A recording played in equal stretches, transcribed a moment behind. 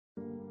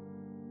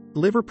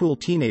Liverpool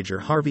teenager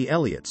Harvey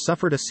Elliott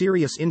suffered a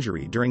serious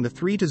injury during the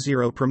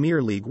 3-0 Premier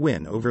League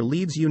win over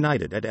Leeds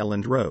United at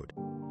Elland Road.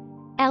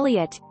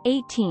 Elliott,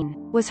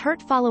 18, was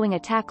hurt following a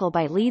tackle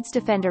by Leeds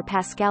defender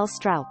Pascal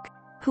Struijk,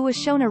 who was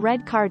shown a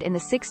red card in the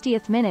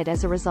 60th minute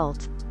as a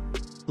result.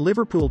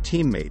 Liverpool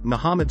teammate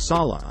Mohamed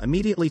Salah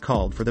immediately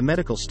called for the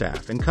medical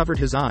staff and covered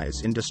his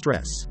eyes in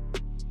distress.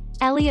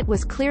 Elliott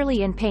was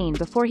clearly in pain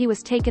before he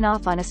was taken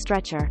off on a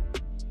stretcher.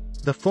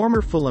 The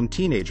former Fulham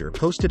teenager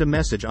posted a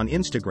message on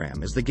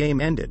Instagram as the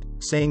game ended,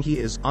 saying he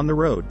is on the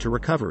road to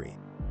recovery.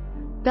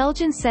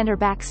 Belgian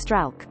centre-back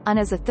Struijk, on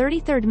as a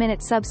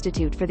 33rd-minute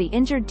substitute for the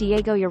injured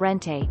Diego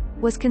Llorente,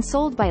 was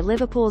consoled by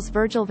Liverpool's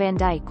Virgil van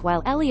Dijk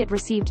while Elliott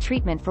received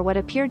treatment for what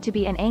appeared to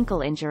be an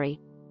ankle injury.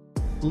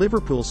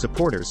 Liverpool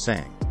supporters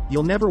sang,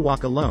 "You'll never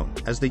walk alone,"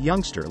 as the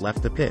youngster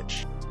left the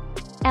pitch.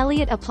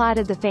 Elliott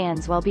applauded the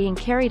fans while being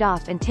carried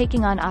off and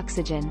taking on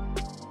oxygen.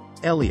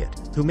 Elliott,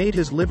 who made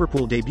his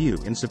Liverpool debut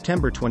in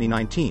September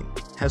 2019,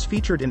 has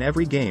featured in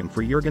every game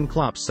for Jurgen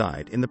Klopp's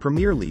side in the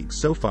Premier League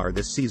so far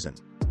this season.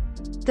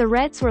 The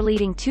Reds were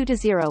leading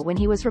 2-0 when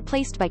he was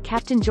replaced by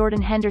captain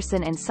Jordan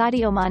Henderson, and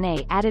Sadio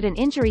Mane added an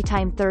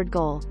injury-time third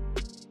goal.